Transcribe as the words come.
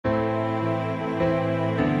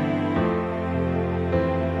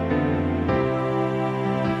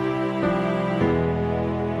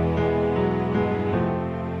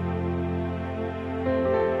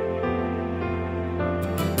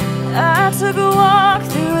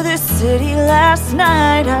city last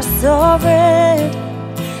night I saw red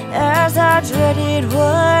as I dreaded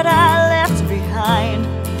what I left behind.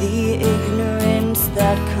 The ignorance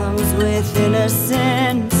that comes with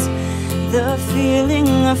innocence, the feeling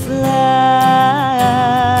of flying.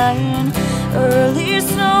 Early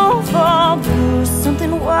snowfall blues,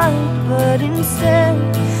 something wild, but instead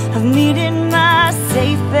of meeting my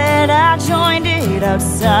safe bed, I joined it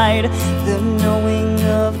outside. The knowing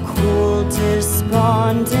of cool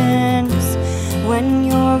despondence, when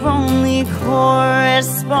your only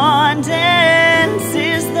correspondence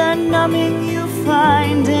is the numbing you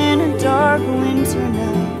find in a dark winter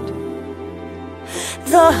night.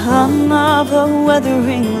 The hum of a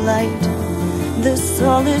weathering light, the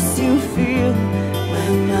solace you feel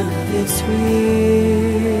when none of it's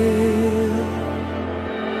real.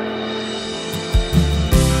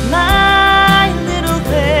 My little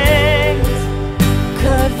veins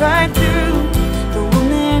cut right through the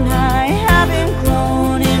woman I haven't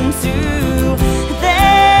grown into.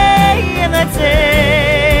 They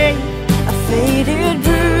imitate a faded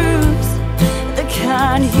bruise, the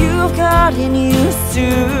kind you've gotten used to.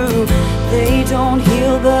 They don't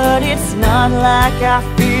heal, but it's not like I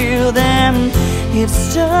feel them.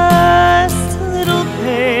 It's just little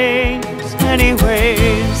pains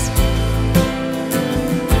anyways.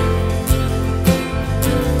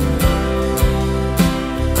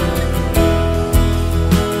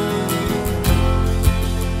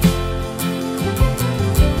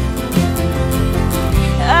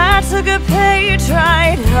 I took a page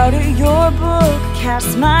right out of your book,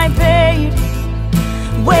 cast my bait,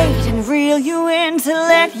 wait and reel you in to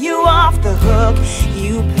let you off the hook.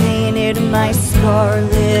 You painted my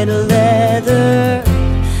scarlet leather,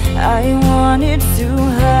 I wanted to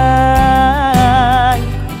hide.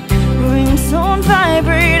 Ringtone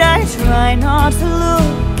vibrate, I try not to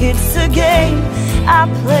look. It's a game I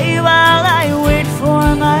play while I wait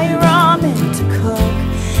for my ramen to cook.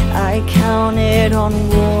 I counted on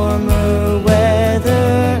warmer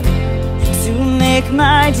weather to make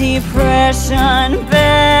my depression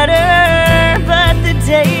better, but the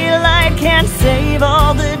daylight can't save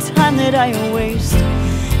all the time that I waste.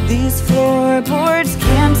 These floorboards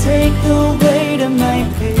can't take the weight of my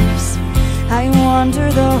pace. I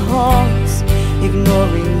wander the halls,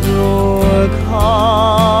 ignoring your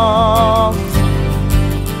calls.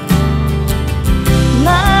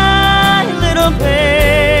 My little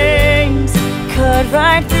veins cut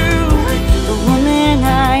right through the woman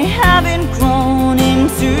I haven't grown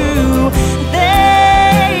into.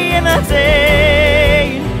 They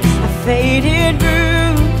imitate a faded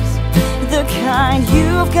bruise, the kind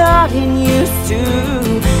you've gotten used to.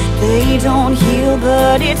 They don't heal,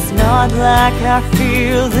 but it's not like I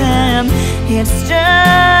feel them. It's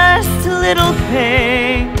just little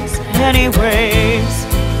pains anyways.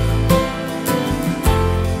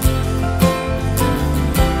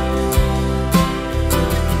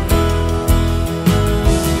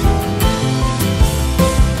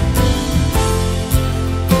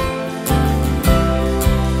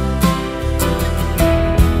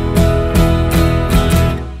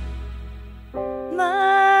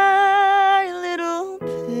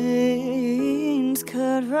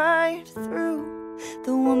 Right through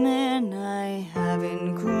the woman I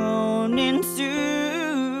haven't grown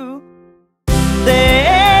into.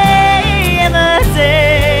 They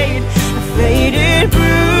imitate a faded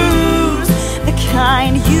bruise, the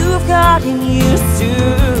kind you've gotten used to.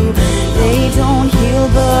 They don't heal,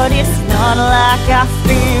 but it's not like I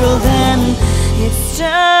feel them. It's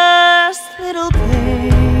just little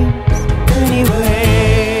pain.